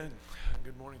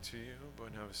Good morning to you. Go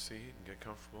ahead and have a seat and get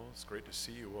comfortable. It's great to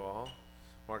see you all.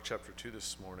 Mark chapter 2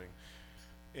 this morning.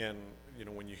 And,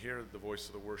 when you hear the voice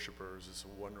of the worshipers, it's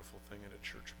a wonderful thing in a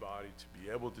church body to be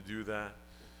able to do that.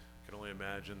 I can only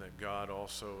imagine that God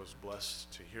also is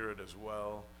blessed to hear it as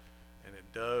well. And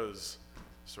it does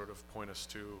sort of point us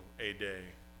to a day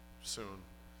soon.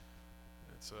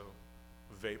 It's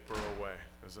a vapor away,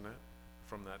 isn't it?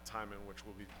 From that time in which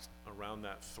we'll be around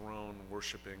that throne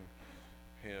worshiping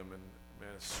Him. And man,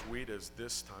 as sweet as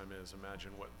this time is,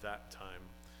 imagine what that time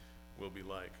will be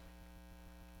like.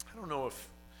 I don't know if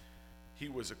he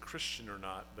was a Christian or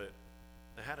not, but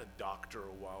I had a doctor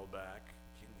a while back.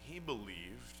 He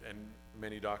believed, and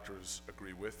many doctors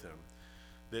agree with him,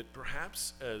 that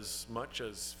perhaps as much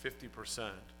as 50%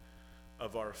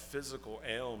 of our physical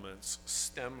ailments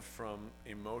stem from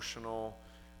emotional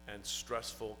and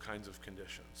stressful kinds of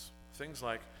conditions. Things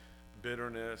like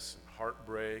bitterness and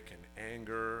heartbreak and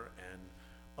anger and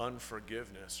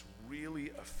unforgiveness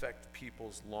really affect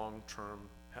people's long-term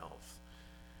health.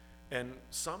 And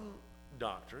some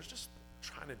doctors, just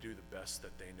trying to do the best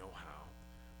that they know how,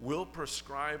 will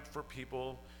prescribe for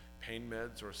people pain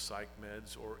meds or psych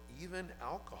meds or even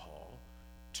alcohol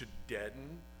to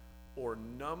deaden or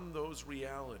numb those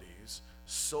realities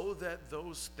so that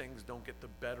those things don't get the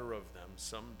better of them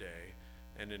someday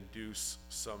and induce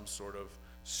some sort of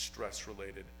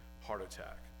stress-related heart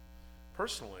attack.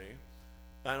 Personally,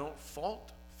 I don't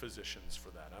fault physicians for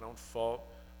that. I don't fault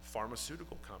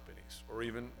pharmaceutical companies or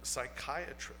even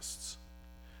psychiatrists.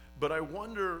 But I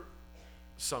wonder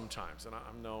sometimes, and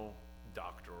I'm no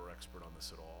doctor or expert on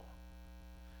this at all,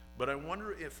 but I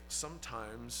wonder if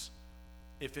sometimes,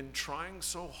 if in trying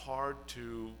so hard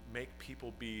to make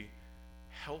people be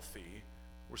healthy,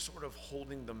 we're sort of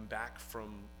holding them back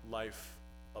from life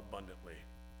abundantly.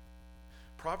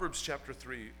 Proverbs chapter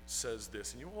 3 says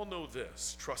this, and you all know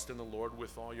this: trust in the Lord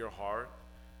with all your heart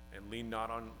and lean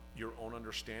not on your own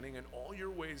understanding. In all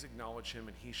your ways acknowledge him,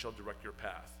 and he shall direct your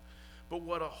path. But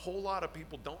what a whole lot of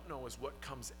people don't know is what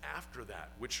comes after that,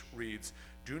 which reads,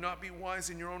 do not be wise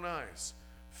in your own eyes.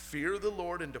 Fear the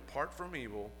Lord and depart from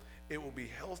evil. It will be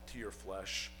health to your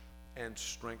flesh and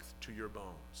strength to your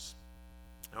bones.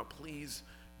 Now, please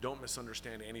don't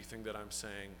misunderstand anything that I'm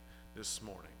saying this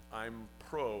morning. I'm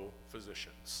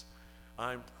pro-physicians.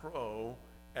 I'm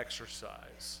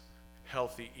pro-exercise,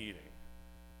 healthy eating.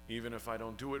 Even if I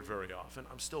don't do it very often,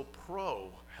 I'm still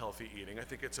pro-healthy eating. I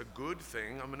think it's a good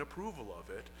thing. I'm in approval of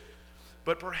it.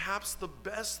 But perhaps the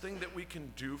best thing that we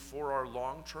can do for our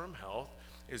long-term health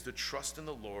is to trust in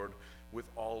the Lord with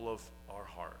all of our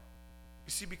heart.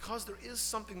 You see, because there is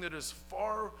something that is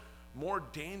far more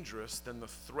dangerous than the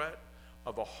threat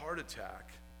of a heart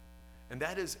attack, and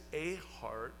that is a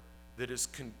heart that is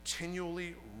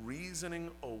continually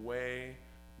reasoning away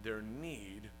their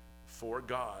need for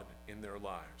God in their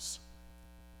lives.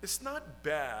 It's not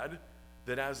bad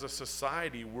that as a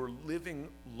society we're living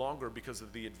longer because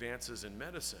of the advances in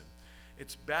medicine.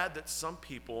 It's bad that some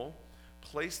people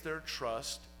place their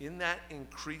trust in that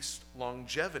increased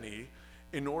longevity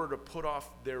in order to put off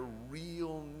their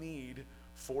real need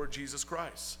for Jesus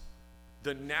Christ.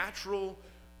 The natural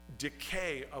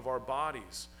decay of our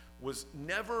bodies was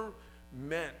never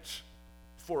meant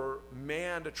for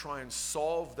man to try and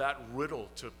solve that riddle,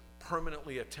 to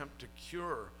permanently attempt to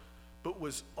cure, but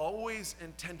was always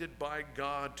intended by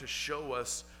God to show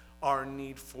us our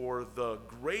need for the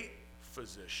great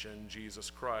physician, Jesus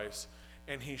Christ.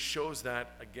 And he shows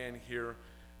that again here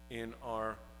in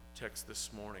our text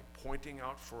this morning, pointing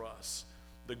out for us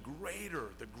the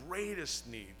greatest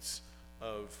needs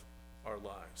of our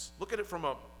lives. Look at it from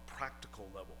a practical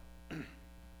level.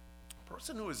 A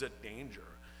person who is at danger,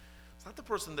 it's not the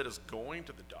person that is going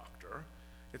to the doctor.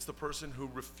 It's the person who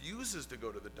refuses to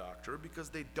go to the doctor because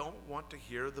they don't want to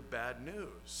hear the bad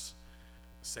news.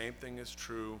 The same thing is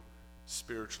true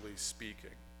spiritually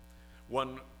speaking.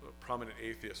 One prominent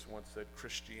atheist once said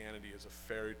Christianity is a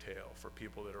fairy tale for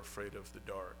people that are afraid of the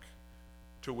dark.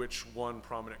 To which one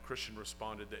prominent Christian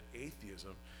responded that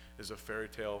atheism is a fairy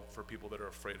tale for people that are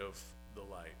afraid of the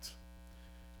light.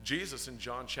 Jesus in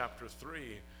John chapter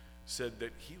 3 said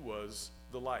that he was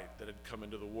the light that had come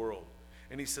into the world.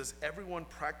 And he says, everyone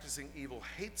practicing evil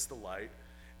hates the light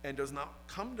and does not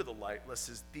come to the light lest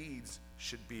his deeds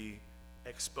should be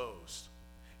exposed.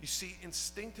 You see,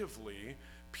 instinctively,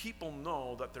 people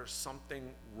know that there's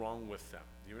something wrong with them.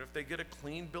 Even if they get a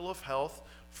clean bill of health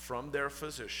from their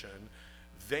physician,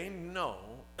 they know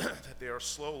that they are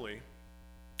slowly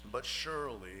but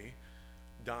surely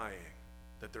dying,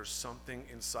 that there's something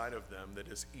inside of them that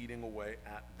is eating away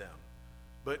at them.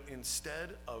 But instead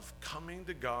of coming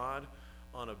to God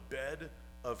on a bed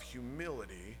of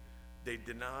humility, they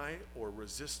deny or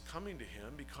resist coming to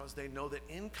him because they know that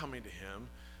in coming to him,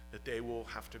 that they will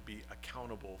have to be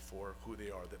accountable for who they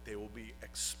are, that they will be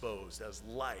exposed as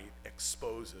light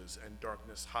exposes and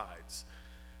darkness hides.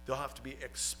 They'll have to be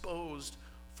exposed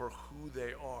for who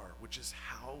they are, which is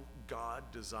how God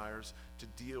desires to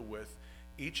deal with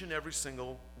each and every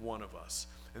single one of us.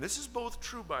 And this is both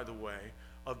true, by the way,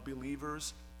 of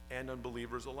believers and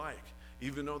unbelievers alike.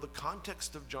 Even though the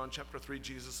context of John chapter 3,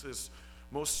 Jesus is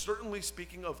most certainly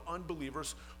speaking of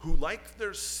unbelievers who like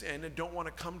their sin and don't want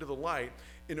to come to the light.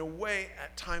 In a way,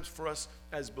 at times for us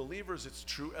as believers, it's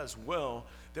true as well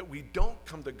that we don't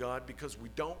come to God because we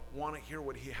don't want to hear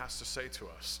what he has to say to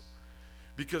us.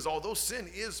 Because although sin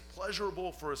is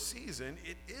pleasurable for a season,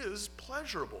 it is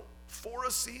pleasurable for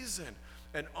a season.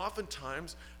 And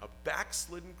oftentimes, a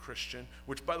backslidden Christian,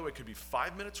 which by the way could be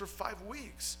 5 minutes or 5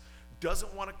 weeks,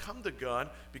 doesn't want to come to God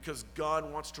because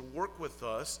God wants to work with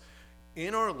us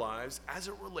in our lives as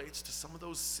it relates to some of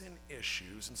those sin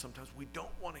issues. And sometimes we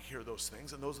don't want to hear those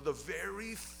things. And those are the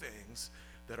very things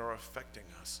that are affecting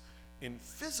us in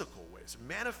physical ways,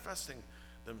 manifesting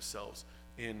themselves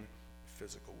in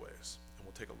physical ways. And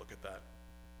we'll take a look at that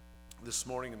this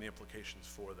morning and the implications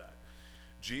for that.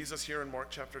 Jesus here in Mark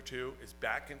chapter 2 is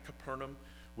back in Capernaum,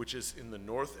 which is in the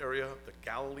north area, the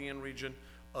Galilean region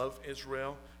of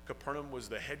Israel. Capernaum was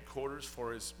the headquarters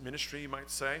for his ministry, you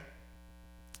might say.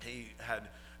 He had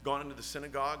gone into the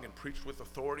synagogue and preached with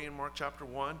authority in Mark chapter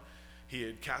 1. He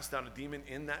had cast out a demon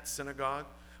in that synagogue.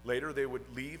 Later they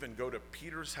would leave and go to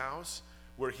Peter's house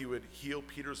where he would heal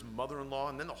Peter's mother-in-law.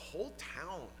 And then the whole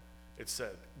town, it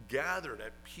said, gathered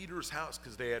at Peter's house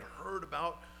because they had heard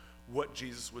about what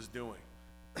Jesus was doing.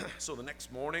 So the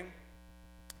next morning,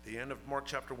 at the end of Mark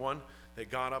chapter 1, they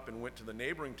got up and went to the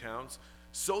neighboring towns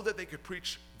so that they could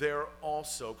preach there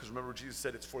also. Because remember, Jesus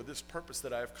said, it's for this purpose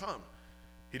that I have come.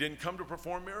 He didn't come to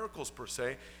perform miracles per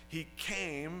se. He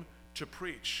came to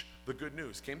preach the good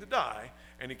news. He came to die,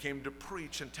 and he came to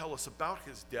preach and tell us about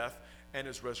his death and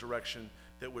his resurrection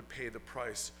that would pay the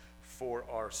price for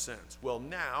our sins. Well,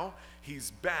 now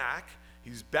he's back.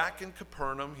 He's back in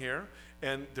Capernaum here,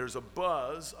 and there's a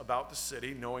buzz about the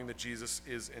city knowing that Jesus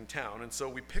is in town. And so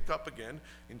we pick up again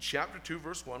in chapter 2,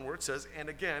 verse 1, where it says, "And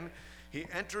again, he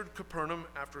entered Capernaum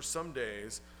after some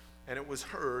days, and it was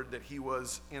heard that he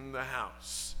was in the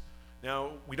house."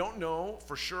 Now, we don't know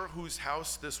for sure whose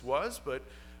house this was, but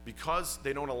because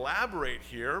they don't elaborate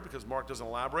here, because Mark doesn't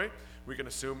elaborate, we can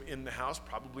assume in the house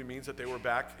probably means that they were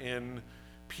back in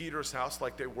Peter's house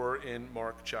like they were in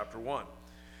Mark chapter 1.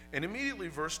 And immediately,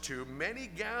 verse 2, many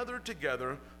gathered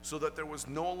together so that there was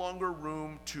no longer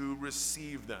room to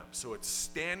receive them. So it's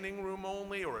standing room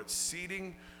only, or it's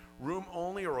seating room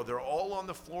only, or they're all on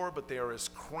the floor, but they are as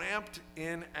cramped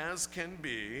in as can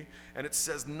be. And it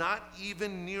says not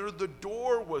even near the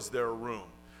door was there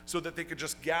room, so that they could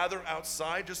just gather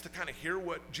outside just to kind of hear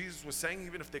what Jesus was saying,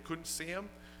 even if they couldn't see him.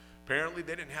 Apparently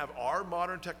they didn't have our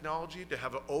modern technology to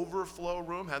have an overflow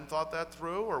room, hadn't thought that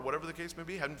through, or whatever the case may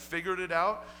be, hadn't figured it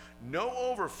out. No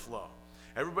overflow.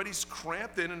 Everybody's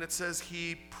cramped in, and it says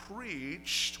he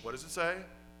preached, what does it say?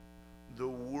 The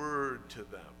word to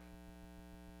them.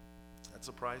 That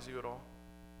surprise you at all?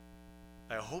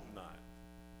 I hope not.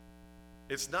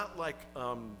 It's not like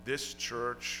this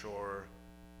church or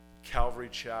Calvary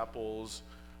Chapels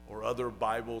or other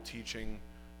Bible teaching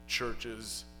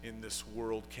churches in this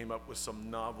world came up with some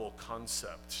novel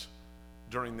concept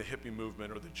during the hippie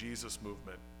movement or the Jesus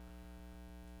movement.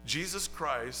 Jesus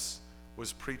Christ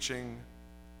was preaching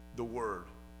the word.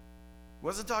 He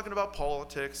wasn't talking about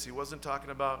politics. He wasn't talking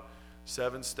about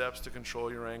 7 steps to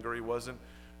control your anger. He wasn't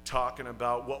talking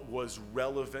about what was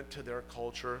relevant to their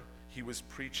culture. He was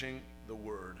preaching the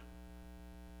word.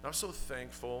 And I'm so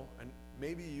thankful, and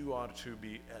maybe you ought to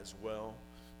be as well,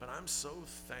 but I'm so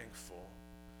thankful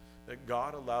that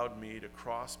God allowed me to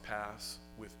cross paths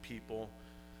with people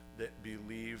that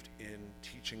believed in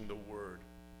teaching the word,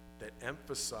 that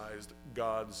emphasized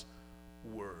God's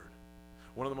word.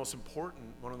 One of the most important,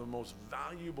 one of the most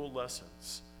valuable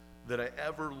lessons that I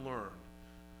ever learned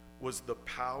was the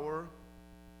power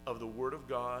of the word of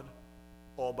God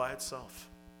all by itself.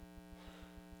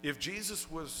 If Jesus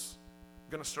was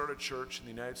going to start a church in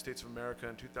the United States of America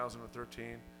in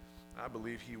 2013, I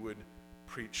believe he would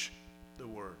preach the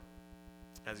word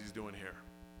as he's doing here.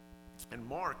 And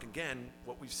Mark, again,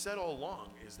 what we've said all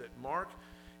along is that Mark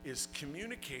is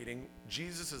communicating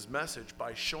Jesus' message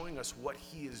by showing us what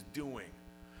he is doing.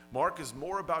 Mark is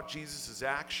more about Jesus'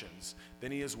 actions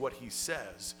than he is what he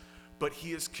says, but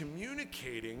he is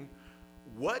communicating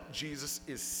what Jesus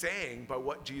is saying by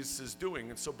what Jesus is doing.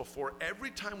 And so before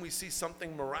every time we see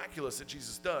something miraculous that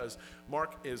Jesus does,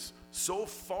 Mark is so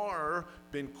far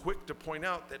been quick to point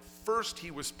out that first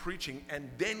he was preaching and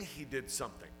then he did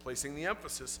something, placing the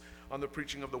emphasis on the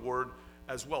preaching of the word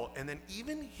as well. And then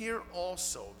even here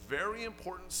also, very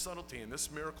important subtlety in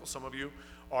this miracle. Some of you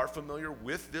are familiar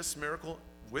with this miracle,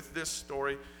 with this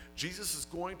story. Jesus is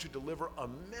going to deliver a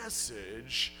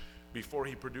message before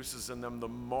he produces in them the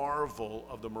marvel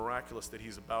of the miraculous that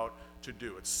he's about to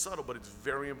do. It's subtle, but it's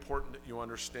very important that you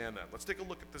understand that. Let's take a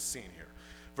look at this scene here.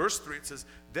 Verse 3, it says,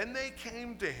 "Then they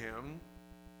came to him,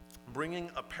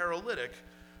 bringing a paralytic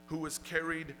who was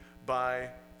carried by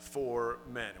 4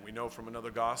 men." And we know from another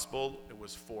gospel, it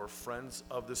was 4 friends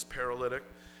of this paralytic.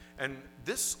 And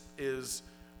this is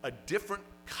a different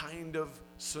kind of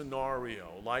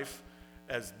scenario. Life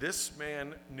as this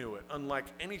man knew it, unlike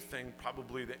anything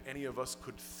probably that any of us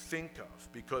could think of,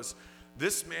 because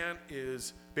this man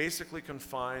is basically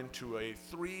confined to a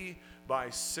 3 by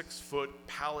 6 foot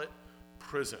pallet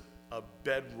prison, a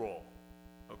bedroll.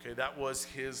 Okay, that was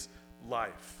his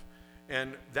life.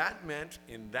 And that meant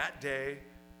in that day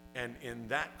and in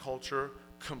that culture,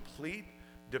 complete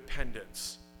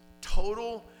dependence,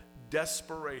 total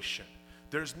desperation.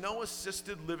 There's no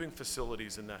assisted living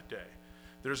facilities in that day.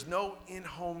 There's no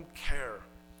in-home care.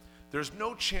 There's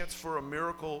no chance for a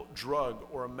miracle drug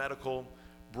or a medical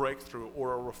breakthrough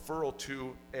or a referral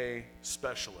to a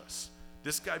specialist.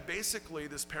 This guy basically,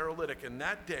 this paralytic in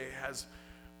that day, has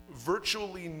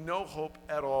virtually no hope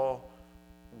at all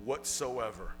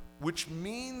whatsoever, which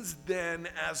means then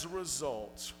as a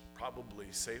result,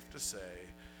 probably safe to say,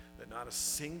 that not a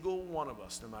single one of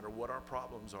us, no matter what our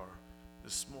problems are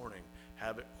this morning,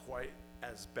 have it quite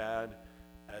as bad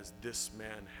as this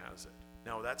man has it.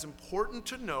 Now, that's important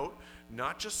to note,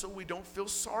 not just so we don't feel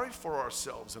sorry for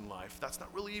ourselves in life. That's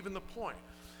not really even the point.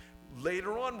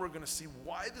 Later on, we're going to see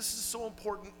why this is so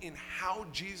important in how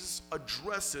Jesus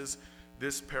addresses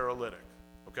this paralytic,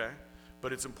 okay?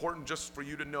 But it's important just for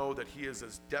you to know that he is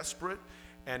as desperate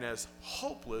and as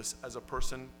hopeless as a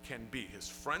person can be. His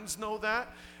friends know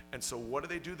that, and so what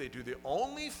do? They do the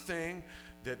only thing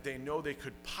that they know they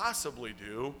could possibly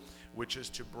do, which is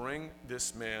to bring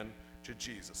this man to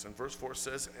Jesus. And verse 4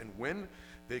 says, "And when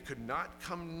they could not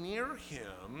come near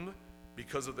him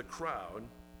because of the crowd,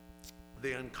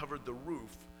 they uncovered the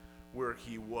roof where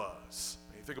he was."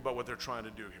 Now you think about what they're trying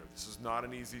to do here. This is not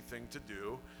an easy thing to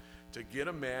do, to get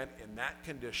a man in that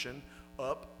condition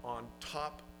up on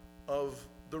top of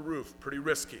the roof. Pretty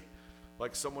risky.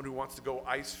 Like someone who wants to go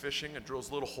ice fishing and drills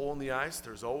a little hole in the ice,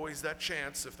 there's always that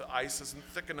chance if the ice isn't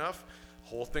thick enough, the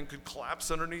whole thing could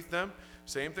collapse underneath them.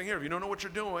 Same thing here. If you don't know what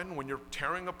you're doing, when you're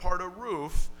tearing apart a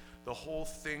roof, the whole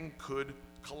thing could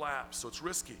collapse. So it's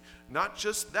risky. Not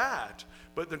just that,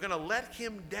 but they're going to let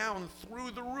him down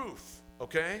through the roof,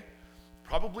 okay?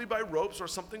 Probably by ropes or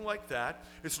something like that.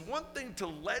 It's one thing to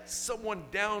let someone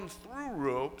down through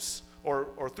ropes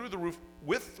or through the roof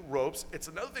with ropes. It's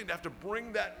another thing to have to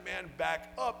bring that man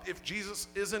back up if Jesus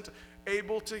isn't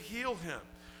able to heal him.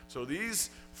 So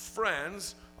these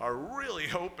friends are really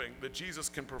hoping that Jesus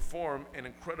can perform an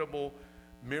incredible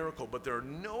miracle, but there are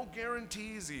no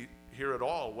guarantees here at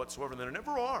all whatsoever, and there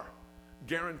never are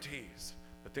guarantees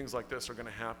that things like this are going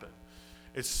to happen.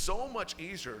 It's so much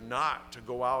easier not to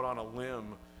go out on a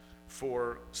limb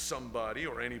for somebody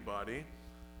or anybody,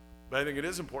 but I think it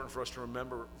is important for us to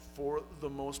remember, for the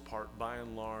most part, by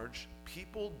and large,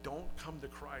 people don't come to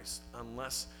Christ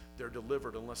unless they're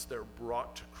delivered, unless they're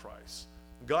brought to Christ.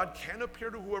 God can appear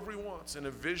to whoever he wants in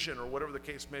a vision or whatever the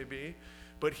case may be,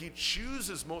 but he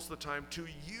chooses most of the time to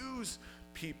use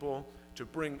people to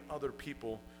bring other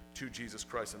people to Jesus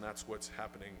Christ, and that's what's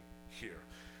happening here.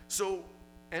 So,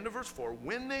 end of verse 4,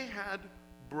 when they had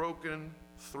broken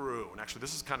through, and actually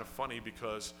this is kind of funny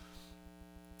because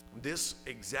this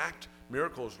exact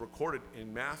miracle is recorded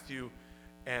in Matthew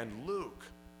and Luke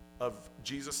of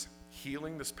Jesus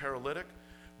healing this paralytic,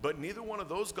 but neither one of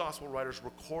those gospel writers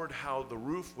record how the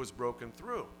roof was broken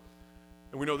through.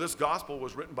 And we know this gospel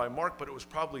was written by Mark, but it was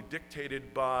probably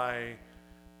dictated by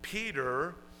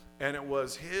Peter, and it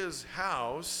was his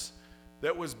house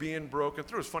that was being broken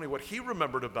through. It's funny what he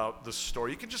remembered about the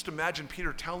story. You can just imagine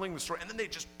Peter telling the story, and then they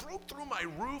just broke through my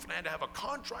roof, and I had to have a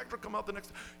contractor come out the next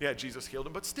day. Yeah, Jesus healed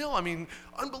him, but still, I mean,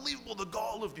 unbelievable, the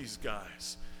gall of these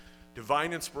guys.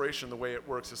 Divine inspiration, the way it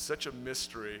works, is such a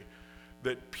mystery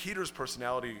that Peter's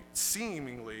personality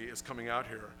seemingly is coming out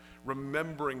here,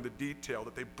 remembering the detail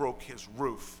that they broke his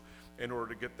roof in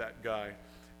order to get that guy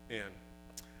in.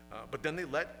 But then they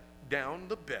let down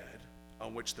the bed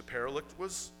on which the paralytic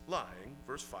was lying,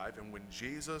 verse 5, and when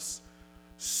Jesus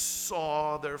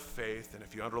saw their faith. And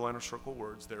if you underline or circle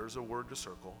words, there's a word to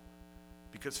circle.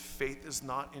 Because faith is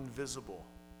not invisible,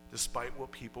 despite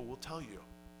what people will tell you.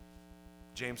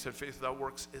 James said faith without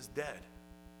works is dead.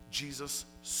 Jesus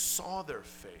saw their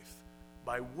faith.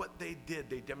 By what they did,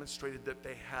 they demonstrated that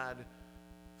they had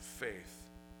faith.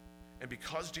 And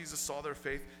because Jesus saw their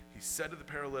faith, he said to the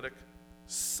paralytic,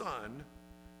 "Son,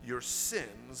 your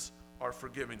sins are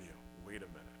forgiven you." Wait a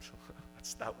minute.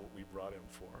 That's not what we brought him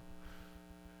for.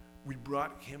 We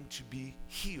brought him to be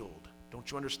healed. Don't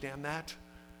you understand that?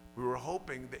 We were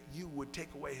hoping that you would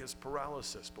take away his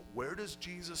paralysis. But where does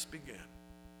Jesus begin?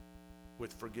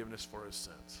 With forgiveness for his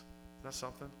sins. Isn't that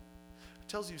something? It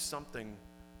tells you something,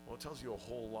 well, it tells you a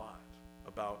whole lot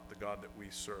about the God that we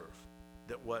serve.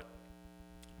 That what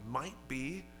might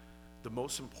be the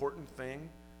most important thing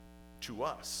to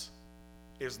us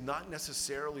is not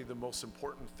necessarily the most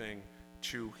important thing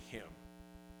to him.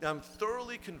 Now, I'm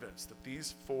thoroughly convinced that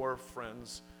these four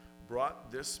friends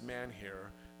brought this man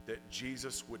here that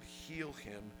Jesus would heal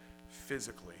him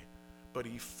physically, but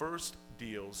he first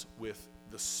deals with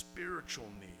the spiritual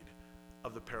need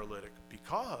of the paralytic,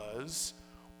 because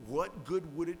what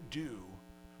good would it do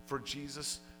for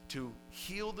Jesus to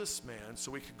heal this man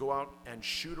so he could go out and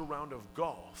shoot a round of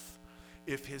golf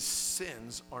if his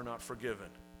sins are not forgiven?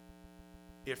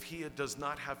 If he does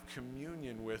not have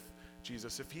communion with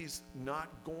Jesus, if he's not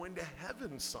going to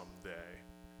heaven someday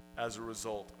as a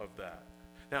result of that.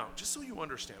 Now, just so you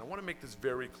understand, I want to make this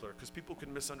very clear, because people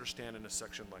can misunderstand in a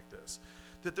section like this,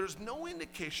 that there's no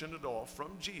indication at all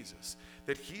from Jesus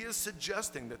that he is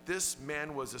suggesting that this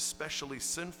man was especially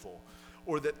sinful,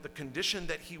 or that the condition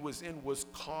that he was in was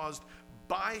caused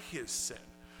by his sin.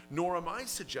 Nor am I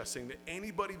suggesting that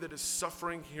anybody that is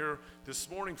suffering here this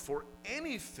morning for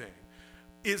anything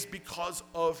is because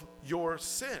of your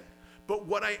sin. But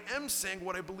what I am saying,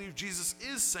 what I believe Jesus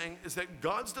is saying, is that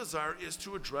God's desire is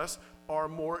to address our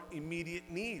more immediate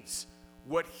needs,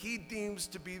 what he deems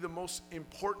to be the most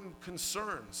important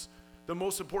concerns, the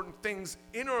most important things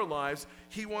in our lives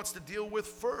he wants to deal with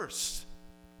first.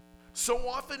 So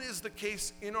often is the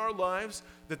case in our lives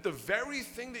that the very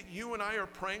thing that you and I are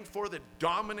praying for, that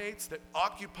dominates, that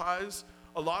occupies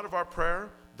a lot of our prayer,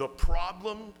 the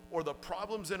problem or the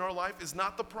problems in our life, is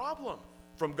not the problem.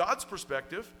 From God's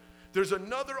perspective, there's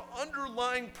another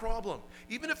underlying problem.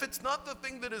 Even if it's not the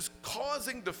thing that is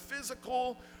causing the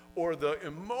physical or the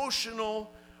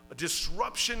emotional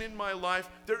disruption in my life,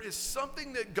 there is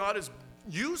something that God is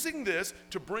using this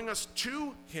to bring us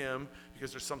to him,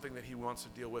 because there's something that he wants to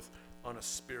deal with on a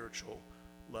spiritual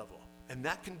level. And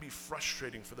that can be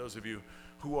frustrating for those of you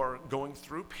who are going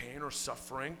through pain or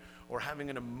suffering, or having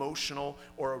an emotional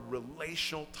or a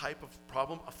relational type of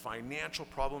problem, a financial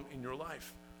problem in your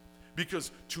life.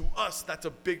 Because to us, that's a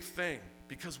big thing,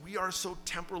 because we are so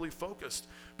temporally focused.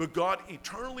 But God,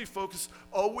 eternally focused,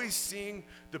 always seeing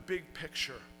the big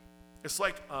picture. It's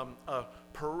like a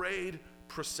parade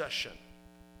procession.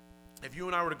 If you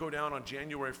and I were to go down on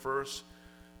January 1st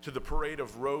to the Parade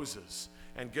of Roses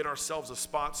and get ourselves a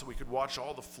spot so we could watch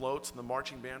all the floats and the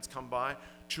marching bands come by,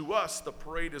 to us, the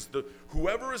parade is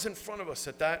whoever is in front of us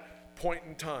at that point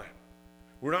in time.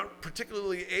 We're not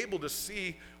particularly able to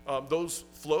see those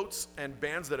floats and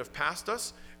bands that have passed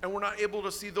us, and we're not able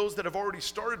to see those that have already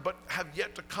started but have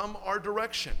yet to come our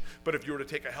direction. But if you were to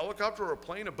take a helicopter or a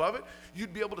plane above it,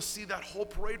 you'd be able to see that whole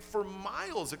parade for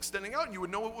miles extending out, and you would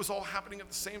know it was all happening at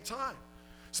the same time.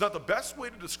 It's not the best way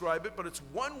to describe it, but it's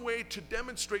one way to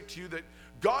demonstrate to you that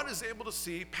God is able to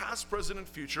see past, present, and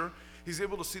future. He's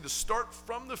able to see the start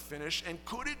from the finish. And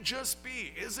could it just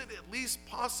be, is it at least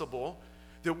possible,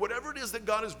 that whatever it is that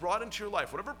God has brought into your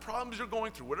life, whatever problems you're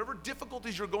going through, whatever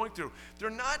difficulties you're going through, they're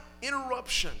not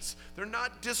interruptions, they're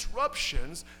not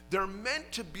disruptions, they're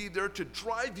meant to be there to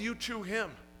drive you to him.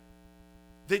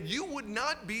 That you would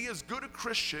not be as good a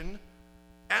Christian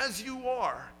as you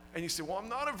are. And you say, well, I'm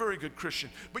not a very good Christian.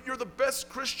 But you're the best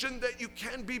Christian that you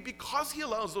can be, because he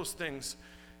allows those things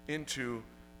into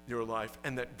your life,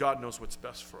 and that God knows what's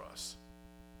best for us.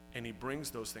 And he brings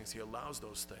those things, he allows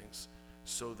those things,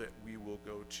 so that we will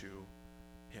go to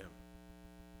him.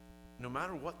 No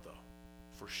matter what, though,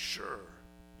 for sure,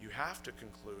 you have to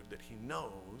conclude that he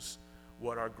knows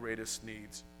what our greatest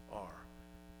needs are.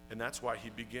 And that's why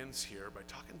he begins here by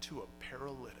talking to a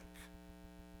paralytic.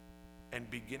 And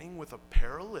beginning with a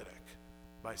paralytic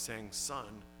by saying, son,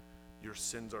 your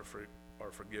sins are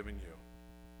forgiven you.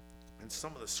 And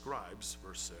some of the scribes,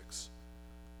 verse 6,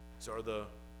 these are the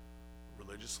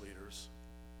religious leaders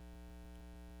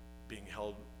being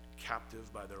held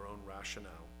captive by their own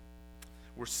rationale,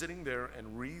 were sitting there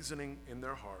and reasoning in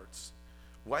their hearts,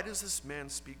 why does this man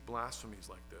speak blasphemies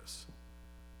like this?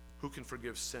 Who can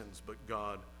forgive sins but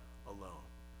God alone?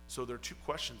 So there are two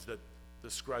questions that the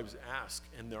scribes ask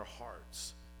in their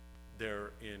hearts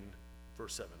there in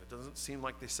verse 7. It doesn't seem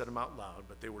like they said them out loud,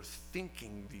 but they were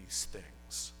thinking these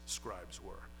things, scribes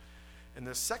were. And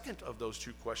the second of those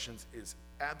two questions is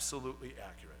absolutely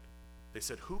accurate. They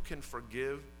said, who can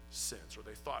forgive sins? Or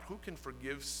they thought, who can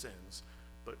forgive sins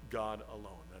but God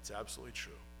alone? That's absolutely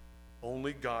true.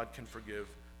 Only God can forgive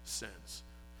sins.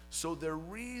 So their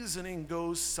reasoning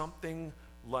goes something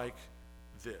like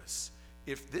this.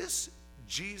 If this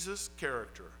Jesus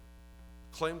character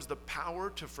claims the power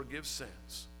to forgive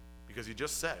sins, because he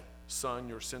just said, son,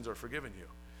 your sins are forgiven you.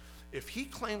 If he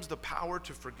claims the power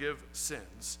to forgive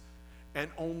sins, and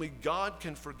only God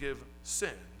can forgive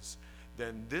sins,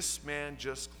 then this man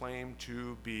just claimed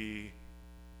to be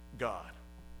God.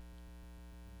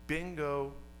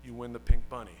 Bingo, you win the pink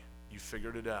bunny. You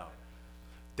figured it out.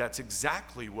 That's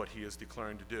exactly what he is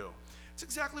declaring to do. It's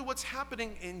exactly what's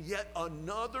happening in yet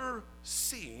another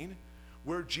scene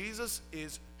where Jesus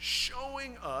is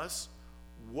showing us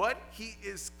what he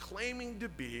is claiming to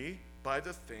be by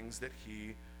the things that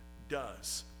he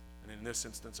does. And in this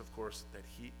instance, of course, that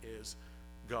he is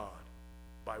God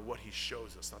by what he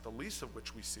shows us, not the least of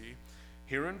which we see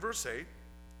here in verse 8,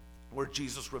 where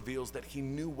Jesus reveals that he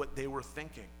knew what they were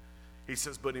thinking. He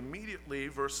says, but immediately,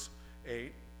 verse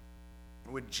 8,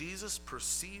 when Jesus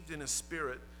perceived in his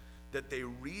spirit that they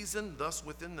reasoned thus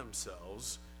within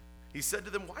themselves, he said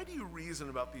to them, why do you reason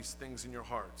about these things in your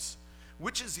hearts?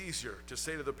 Which is easier, to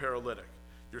say to the paralytic,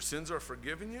 your sins are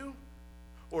forgiven you,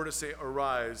 or to say,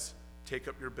 arise, take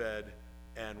up your bed,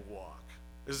 and walk?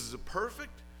 This is a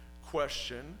perfect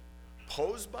question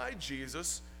posed by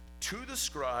Jesus to the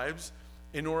scribes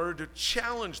in order to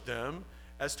challenge them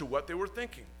as to what they were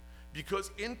thinking.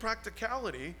 Because in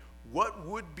practicality, what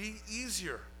would be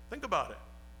easier? Think about it.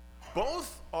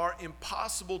 Both are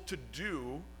impossible to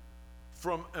do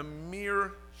from a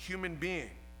mere human being.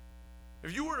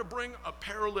 If you were to bring a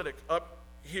paralytic up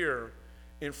here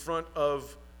in front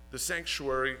of the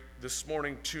sanctuary this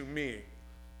morning to me,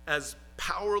 as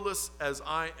powerless as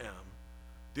I am,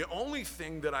 the only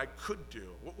thing that I could do,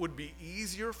 what would be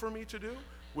easier for me to do,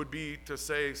 would be to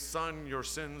say, son, your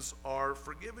sins are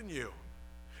forgiven you.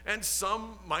 And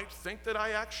some might think that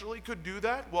I actually could do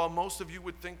that, while most of you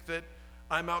would think that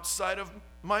I'm outside of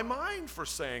my mind for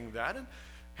saying that. And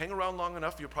hang around long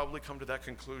enough, you'll probably come to that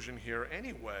conclusion here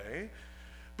anyway.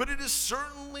 But it is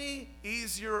certainly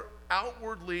easier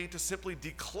outwardly to simply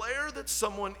declare that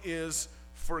someone is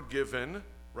forgiven,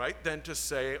 right, than to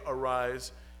say,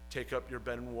 arise, take up your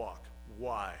bed and walk.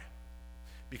 Why?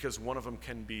 Because one of them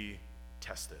can be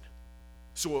tested.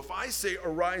 So if I say,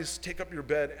 arise, take up your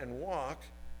bed and walk,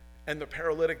 and the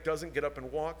paralytic doesn't get up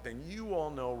and walk, then you all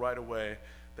know right away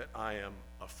that I am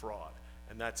a fraud.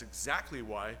 And that's exactly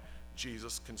why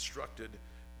Jesus constructed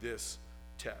this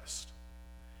test.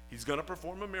 He's going to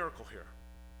perform a miracle here.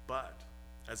 But,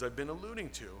 as I've been alluding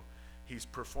to, he's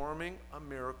performing a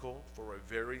miracle for a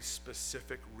very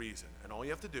specific reason. And all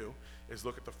you have to do is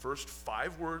look at the first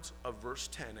 5 words of verse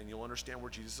 10, and you'll understand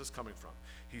where Jesus is coming from.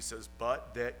 He says,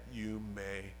 but that you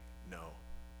may know.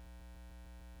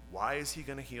 Why is he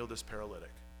going to heal this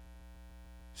paralytic?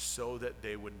 So that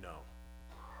they would know.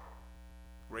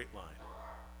 Great line.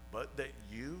 But that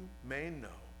you may know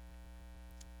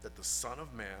that the Son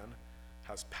of Man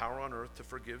has power on earth to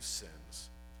forgive sins.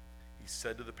 He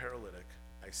said to the paralytic,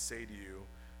 I say to you,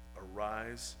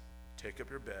 arise, take up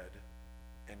your bed,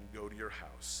 and go to your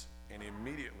house. And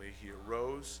immediately he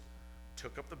arose,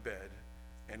 took up the bed,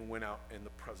 and went out in the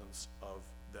presence of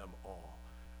them all.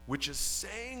 Which is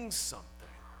saying something.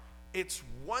 It's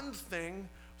one thing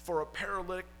for a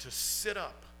paralytic to sit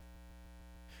up.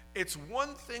 It's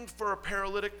one thing for a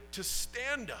paralytic to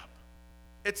stand up.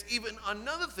 It's even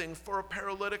another thing for a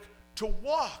paralytic to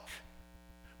walk.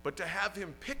 But to have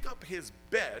him pick up his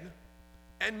bed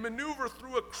and maneuver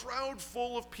through a crowd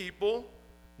full of people,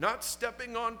 not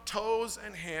stepping on toes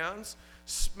and hands,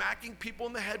 smacking people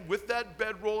in the head with that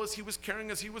bedroll as he was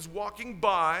carrying as he was walking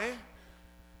by,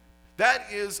 that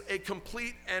is a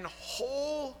complete and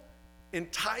whole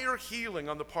entire healing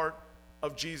on the part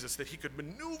of Jesus, that he could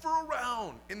maneuver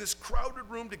around in this crowded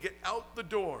room to get out the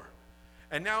door.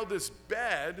 And now this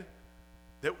bed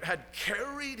that had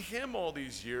carried him all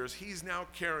these years, he's now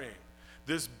carrying.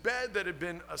 This bed that had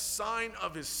been a sign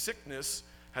of his sickness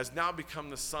has now become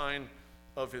the sign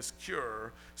of his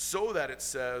cure, so that it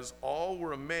says, all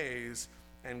were amazed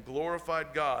and glorified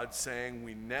God, saying,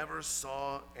 we never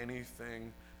saw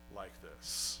anything like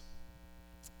this.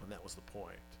 And that was the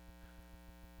point.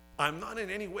 I'm not in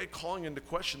any way calling into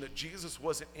question that Jesus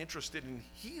wasn't interested in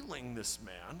healing this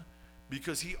man.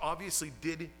 because he obviously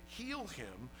did heal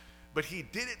him, but he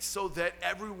did it so that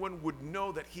everyone would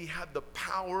know that he had the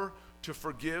power to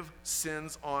forgive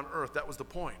sins on earth. That was the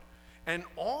point. And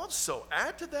also,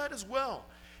 add to that as well,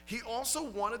 he also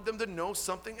wanted them to know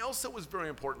something else that was very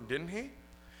important, didn't he?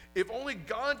 If only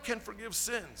God can forgive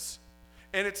sins,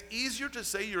 and it's easier to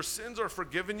say your sins are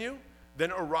forgiven you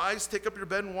than arise, take up your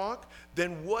bed and walk,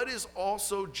 then what is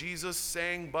also Jesus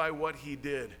saying by what he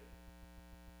did?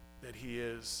 That he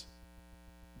is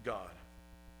God.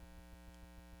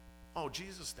 Oh,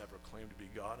 Jesus never claimed to be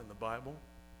God in the Bible.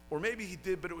 Or maybe he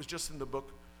did, but it was just in the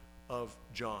book of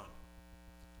John.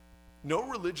 No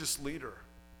religious leader,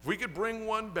 if we could bring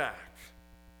one back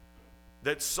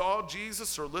that saw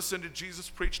Jesus or listened to Jesus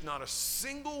preach, not a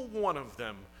single one of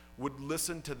them would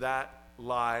listen to that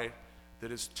lie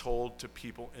that is told to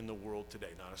people in the world today.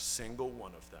 Not a single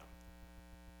one of them.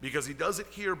 Because he does it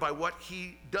here by what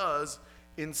he does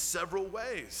in several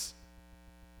ways.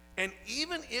 And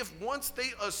even if once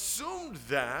they assumed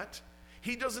that,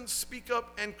 he doesn't speak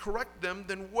up and correct them,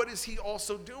 then what is he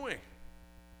also doing?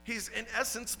 He's in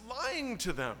essence lying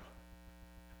to them.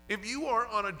 If you are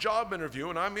on a job interview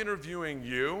and I'm interviewing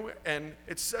you and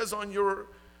it says on your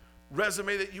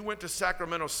resume that you went to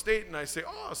Sacramento State, and I say,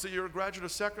 oh, so you're a graduate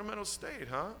of Sacramento State,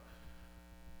 huh?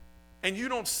 And you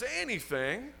don't say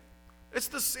anything, it's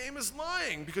the same as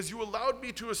lying, because you allowed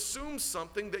me to assume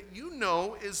something that you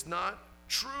know is not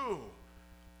true.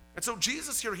 And so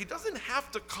Jesus here, he doesn't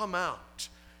have to come out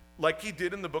like he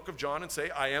did in the book of John and say,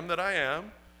 I am that I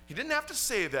am. He didn't have to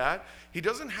say that. He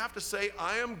doesn't have to say,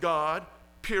 I am God,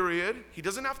 period. He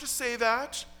doesn't have to say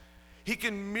that. He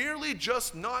can merely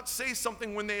just not say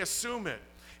something when they assume it.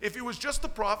 If he was just a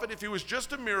prophet, if he was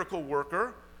just a miracle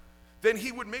worker, then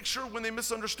he would make sure when they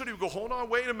misunderstood, he would go, hold on,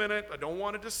 wait a minute. I don't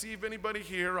want to deceive anybody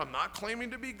here. I'm not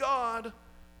claiming to be God.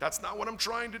 That's not what I'm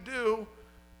trying to do.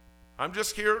 I'm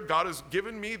just here. God has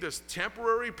given me this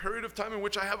temporary period of time in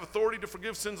which I have authority to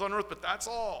forgive sins on earth, but that's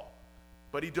all.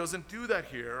 But he doesn't do that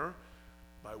here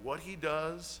by what he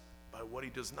does, by what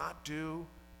he does not do,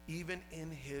 even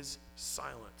in his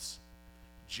silence.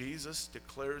 Jesus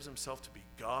declares himself to be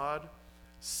God,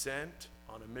 sent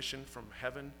on a mission from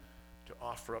heaven to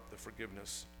offer up the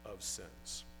forgiveness of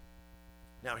sins.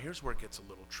 Now, here's where it gets a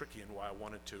little tricky and why I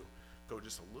wanted to go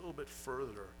just a little bit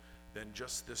further than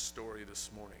just this story this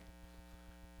morning.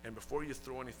 And before you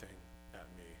throw anything at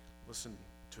me, listen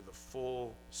to the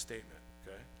full statement,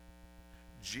 okay?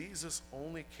 Jesus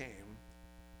only came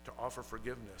to offer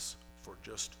forgiveness for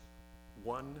just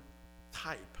one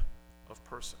type of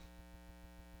person.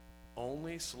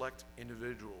 Only select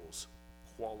individuals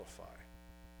qualify.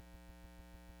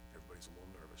 Everybody's a little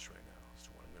nervous right now as to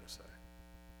what I'm going to say.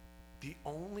 The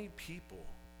only people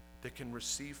that can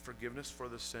receive forgiveness for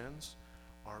the sins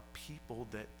are people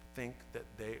that think that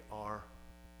they are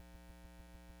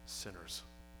sinners.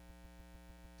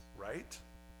 Right?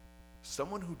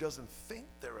 Someone who doesn't think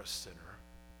they're a sinner,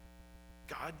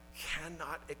 God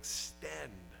cannot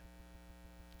extend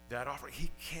that offer. He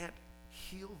can't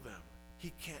heal them.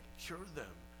 He can't cure them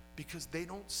because they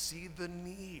don't see the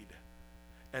need.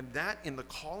 And that, in the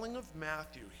calling of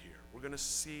Matthew here, we're going to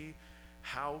see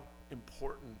how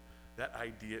important that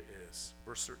idea is.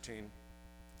 Verse 13,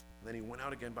 then he went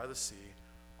out again by the sea,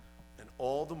 and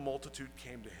all the multitude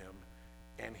came to him,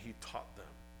 and he taught them.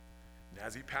 And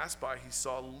as he passed by, he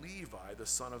saw Levi, the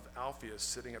son of Alphaeus,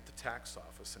 sitting at the tax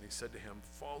office, and he said to him,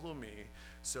 follow me.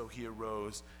 So he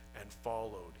arose and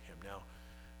followed him. Now,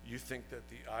 you think that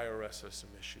the IRS has some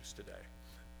issues today.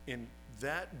 In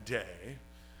that day,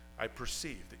 I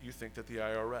perceive that you think that the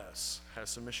IRS has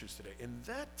some issues today. In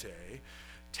that day,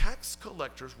 tax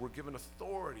collectors were given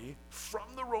authority from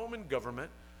the Roman government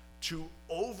to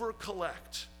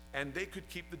over-collect, and they could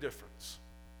keep the difference.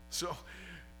 So,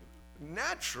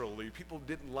 naturally, people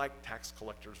didn't like tax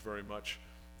collectors very much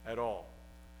at all.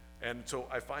 And so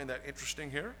I find that interesting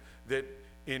here, that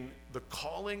in the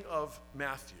calling of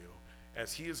Matthew,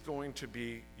 as he is going to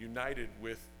be united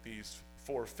with these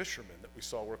 4 fishermen that we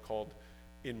saw were called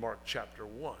in Mark chapter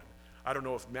 1. I don't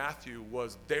know if Matthew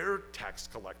was their tax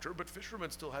collector, but fishermen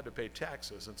still had to pay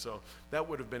taxes, and so that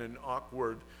would have been an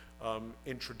awkward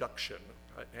introduction.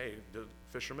 Hey, the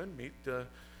fisherman, meet the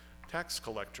tax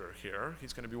collector here.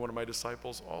 He's going to be one of my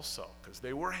disciples also, because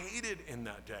they were hated in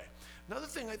that day. Another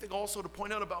thing I think also to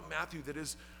point out about Matthew that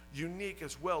is unique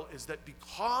as well is that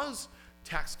because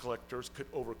tax collectors could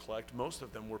over-collect, most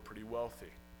of them were pretty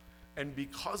wealthy. And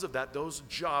because of that, those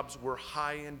jobs were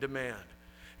high in demand.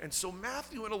 And so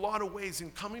Matthew, in a lot of ways,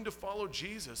 in coming to follow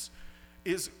Jesus,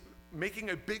 is making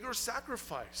a bigger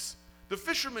sacrifice. The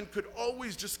fishermen could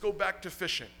always just go back to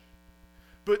fishing.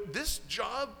 But this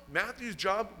job, Matthew's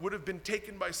job, would have been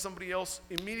taken by somebody else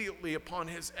immediately upon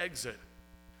his exit.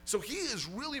 So he is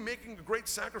really making a great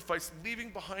sacrifice, leaving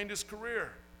behind his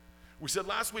career. We said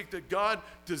last week that God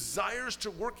desires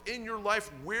to work in your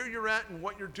life where you're at and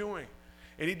what you're doing.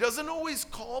 And he doesn't always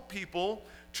call people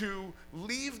to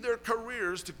leave their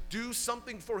careers to do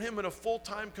something for him in a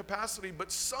full-time capacity,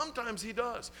 but sometimes he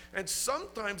does. And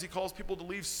sometimes he calls people to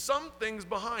leave some things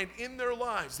behind in their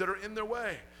lives that are in their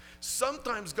way.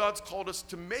 Sometimes God's called us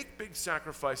to make big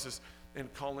sacrifices in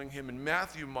calling him, and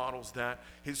Matthew models that.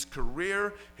 His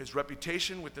career, his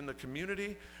reputation within the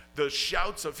community, the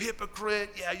shouts of hypocrite,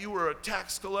 yeah, you were a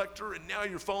tax collector and now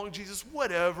you're following Jesus,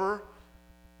 whatever.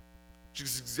 Which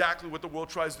is exactly what the world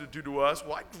tries to do to us.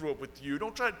 Well, I grew up with you.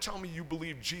 Don't try to tell me you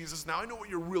believe Jesus now. I know what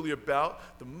you're really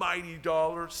about, the mighty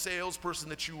dollar salesperson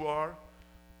that you are.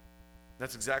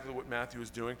 That's exactly what Matthew is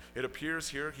doing. It appears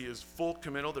here he is full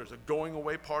committal. There's a going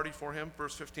away party for him,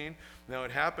 verse 15. Now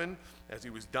it happened as he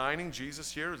was dining,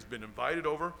 Jesus here has been invited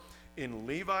over in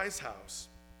Levi's house,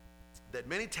 that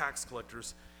many tax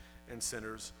collectors and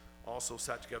sinners also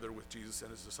sat together with Jesus and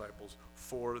his disciples,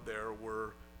 for there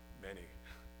were many,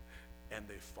 and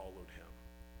they followed him.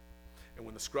 And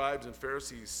when the scribes and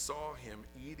Pharisees saw him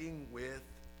eating with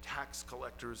tax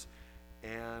collectors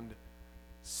and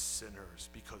sinners,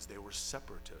 because they were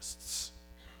separatists,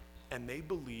 and they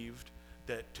believed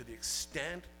that to the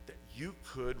extent that you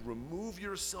could remove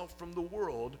yourself from the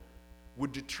world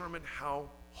would determine how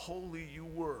holy you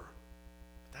were.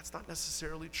 But that's not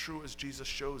necessarily true, as Jesus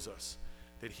shows us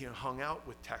that he hung out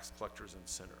with tax collectors and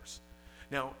sinners.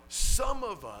 Now, some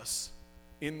of us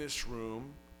in this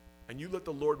room, and you let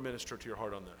the Lord minister to your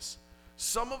heart on this,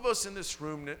 some of us in this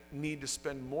room need to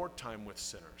spend more time with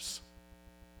sinners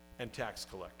and tax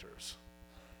collectors.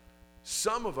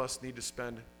 Some of us need to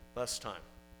spend less time.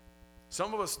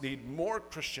 Some of us need more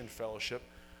Christian fellowship.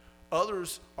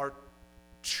 Others are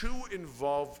too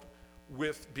involved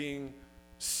with being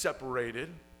separated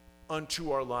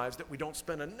unto our lives that we don't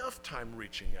spend enough time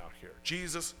reaching out here.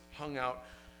 Jesus hung out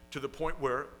to the point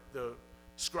where the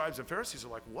scribes and Pharisees are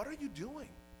like, what are you doing?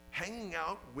 Hanging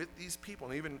out with these people.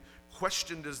 And they even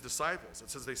questioned his disciples. It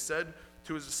says they said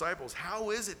to his disciples, how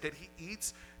is it that he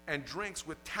eats and drinks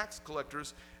with tax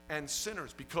collectors and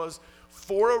sinners? Because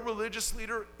for a religious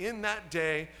leader in that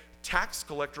day, tax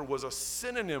collector was a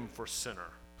synonym for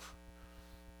sinner.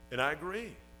 And I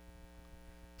agree.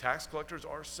 Tax collectors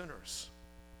are sinners.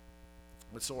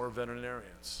 But so are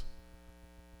veterinarians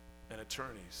and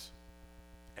attorneys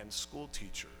and school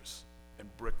teachers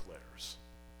and bricklayers.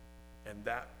 And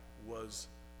that was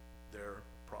their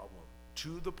problem,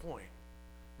 to the point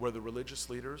where the religious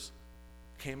leaders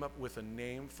came up with a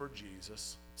name for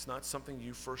Jesus. It's not something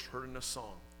you first heard in a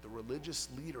song. The religious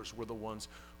leaders were the ones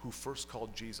who first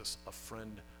called Jesus a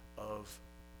friend of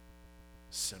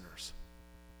sinners.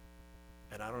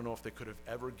 And I don't know if they could have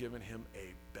ever given him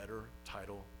a better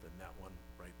title than that one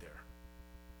right there.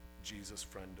 Jesus,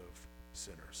 friend of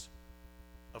sinners.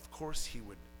 Of course he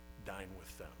would dine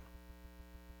with them.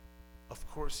 Of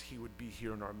course he would be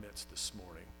here in our midst this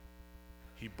morning.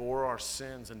 He bore our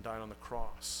sins and died on the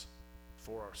cross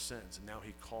for our sins, and now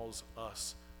he calls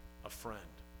us a friend.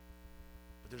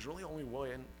 But there's really only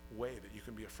one way that you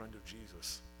can be a friend of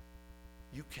Jesus.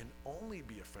 You can only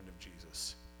be a friend of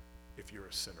Jesus if you're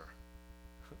a sinner.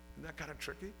 Isn't that kind of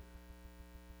tricky?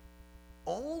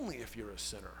 Only if you're a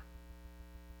sinner.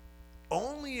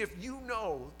 Only if you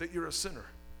know that you're a sinner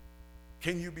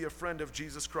can you be a friend of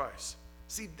Jesus Christ.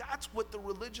 See, that's what the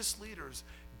religious leaders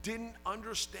didn't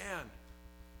understand.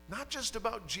 Not just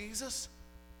about Jesus,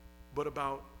 but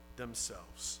about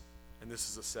themselves. And this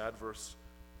is a sad verse,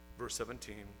 verse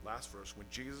 17, last verse. When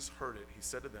Jesus heard it, he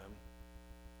said to them,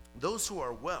 those who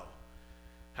are well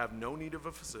have no need of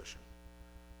a physician,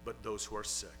 but those who are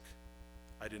sick.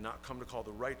 I did not come to call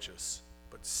the righteous,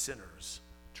 but sinners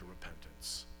to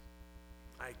repentance.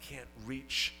 I can't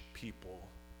reach people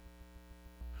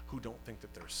who don't think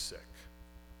that they're sick.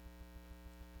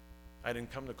 I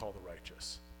didn't come to call the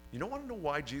righteous. You don't want to know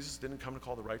why Jesus didn't come to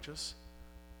call the righteous?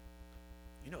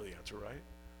 You know the answer, right?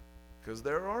 Because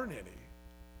there aren't any.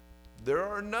 There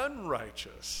are none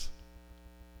righteous.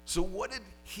 So what did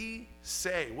he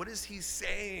say? What is he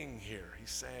saying here?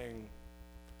 He's saying,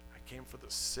 I came for the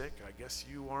sick. I guess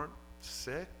you aren't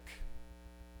sick.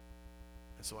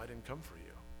 And so I didn't come for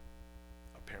you,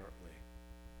 apparently.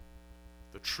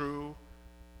 The true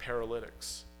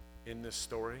paralytics in this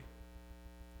story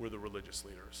were the religious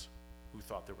leaders who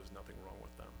thought there was nothing wrong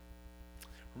with them.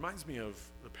 Reminds me of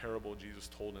the parable Jesus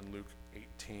told in Luke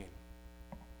 18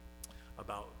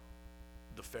 about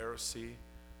the Pharisee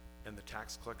and the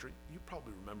tax collector. You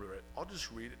probably remember it. I'll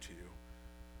just read it to you.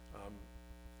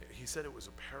 he said it was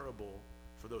a parable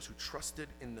for those who trusted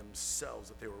in themselves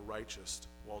that they were righteous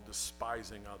while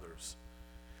despising others.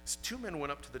 So 2 men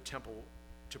went up to the temple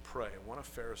to pray, one a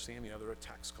Pharisee and the other a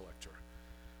tax collector.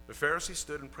 The Pharisee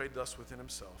stood and prayed thus within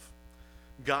himself,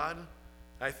 God,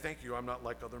 I thank you I'm not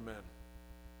like other men,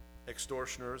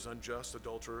 extortioners, unjust,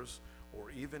 adulterers, or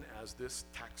even as this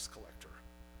tax collector.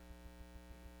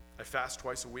 I fast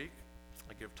twice a week.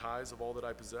 I give tithes of all that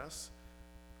I possess.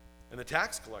 And the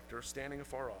tax collector, standing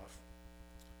afar off,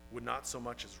 would not so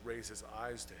much as raise his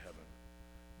eyes to heaven,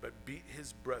 but beat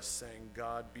his breast, saying,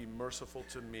 God, be merciful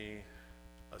to me,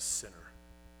 a sinner.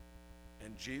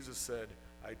 And Jesus said,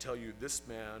 I tell you, this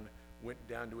man went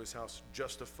down to his house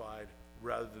justified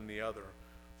rather than the other.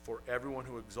 For everyone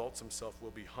who exalts himself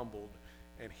will be humbled,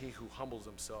 and he who humbles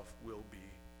himself will be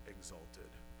exalted.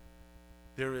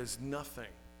 There is nothing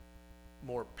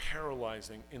more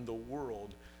paralyzing in the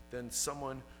world than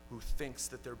someone who thinks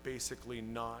that they're basically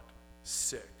not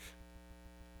sick.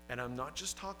 And I'm not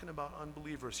just talking about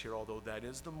unbelievers here, although that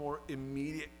is the more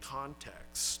immediate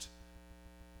context,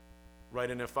 right?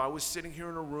 And if I was sitting here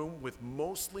in a room with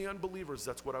mostly unbelievers,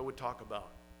 that's what I would talk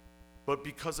about. But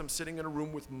because I'm sitting in a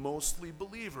room with mostly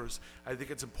believers, I think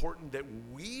it's important that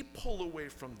we pull away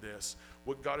from this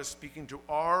what God is speaking to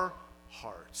our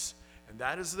hearts. And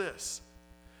that is this,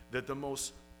 that the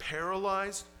most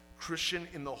paralyzed Christian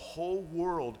in the whole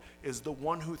world is the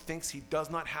one who thinks he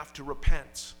does not have to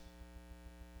repent,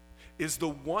 is the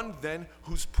one then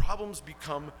whose problems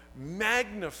become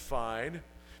magnified,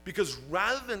 because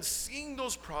rather than seeing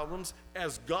those problems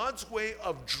as God's way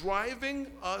of driving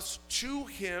us to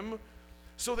him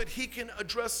so that he can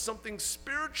address something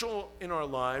spiritual in our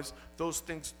lives, those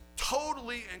things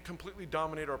totally and completely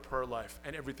dominate our prayer life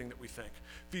and everything that we think.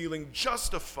 Feeling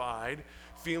justified,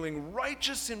 feeling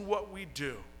righteous in what we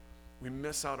do, we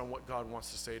miss out on what God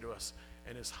wants to say to us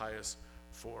and is highest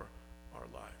for our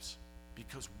lives.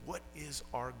 Because what is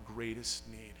our greatest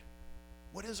need?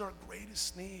 What is our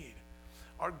greatest need?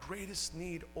 Our greatest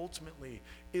need ultimately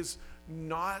is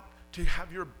not to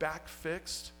have your back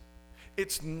fixed.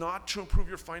 It's not to improve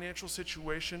your financial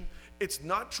situation. It's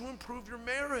not to improve your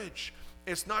marriage.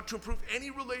 It's not to improve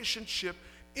any relationship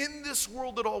in this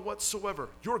world at all whatsoever.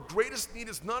 Your greatest need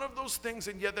is none of those things,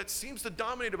 and yet that seems to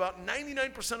dominate about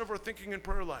 99% of our thinking and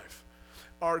prayer life.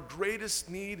 Our greatest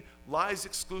need lies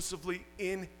exclusively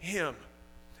in him.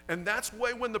 And that's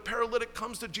why when the paralytic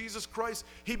comes to Jesus Christ,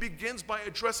 he begins by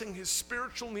addressing his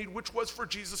spiritual need, which was for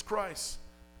Jesus Christ,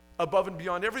 above and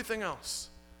beyond everything else.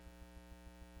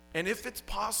 And if it's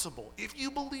possible, if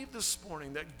you believe this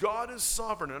morning that God is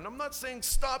sovereign, and I'm not saying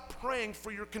stop praying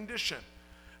for your condition.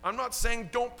 I'm not saying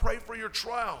don't pray for your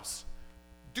trials.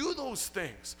 Do those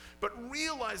things, but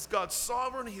realize God's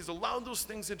sovereign. He's allowed those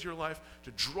things into your life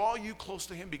to draw you close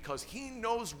to him because he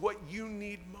knows what you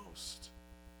need most.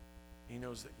 He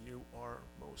knows that you are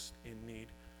most in need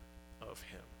of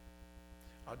him.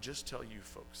 I'll just tell you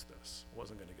folks this. I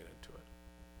wasn't going to get into it.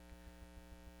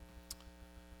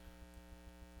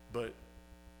 But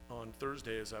on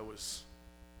Thursday, as I was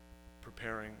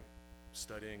preparing,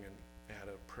 studying, and I had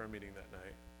a prayer meeting that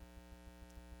night,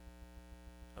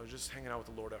 I was just hanging out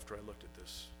with the Lord after I looked at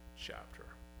this chapter.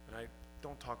 And I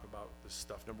don't talk about this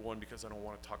stuff, number one, because I don't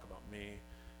want to talk about me,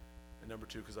 and number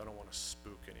two, because I don't want to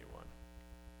spook anyone.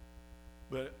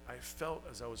 But I felt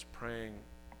as I was praying,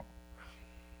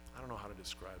 I don't know how to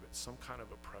describe it, some kind of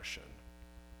oppression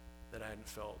that I hadn't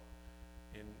felt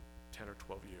in 10 or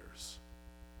 12 years.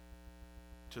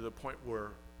 To the point where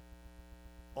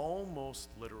almost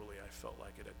literally I felt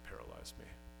like it had paralyzed me.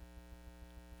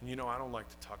 And you know, I don't like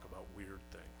to talk about weird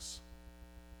things.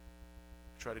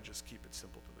 I try to just keep it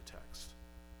simple to the text.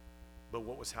 But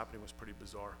what was happening was pretty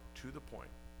bizarre, to the point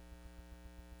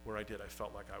where I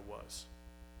felt like I was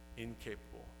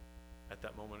incapable at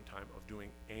that moment in time of doing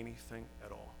anything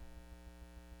at all.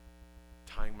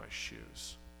 Tying my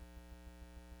shoes,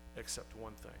 except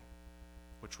one thing,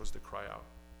 which was to cry out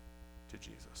to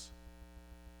Jesus.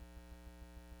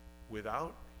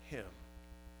 Without him,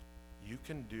 you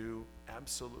can do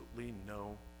absolutely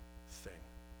no thing.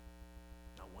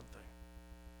 Not one thing.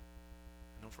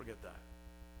 And don't forget that.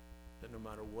 That no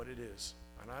matter what it is,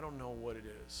 and I don't know what it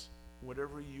is,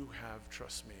 whatever you have,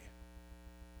 trust me,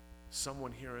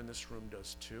 someone here in this room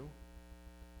does too,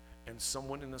 and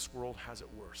someone in this world has it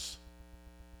worse.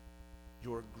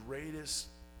 Your greatest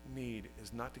need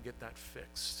is not to get that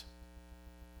fixed.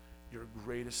 Your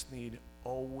greatest need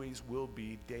always will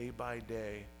be, day by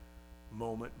day,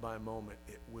 moment by moment,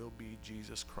 it will be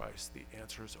Jesus Christ. The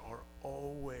answers are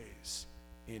always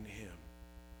in him.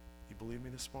 You believe me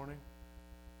this morning?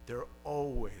 They're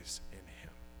always in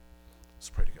him. Let's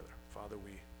pray together. Father,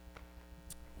 we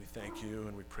We thank you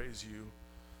and we praise you.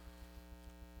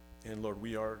 And Lord,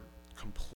 we are completely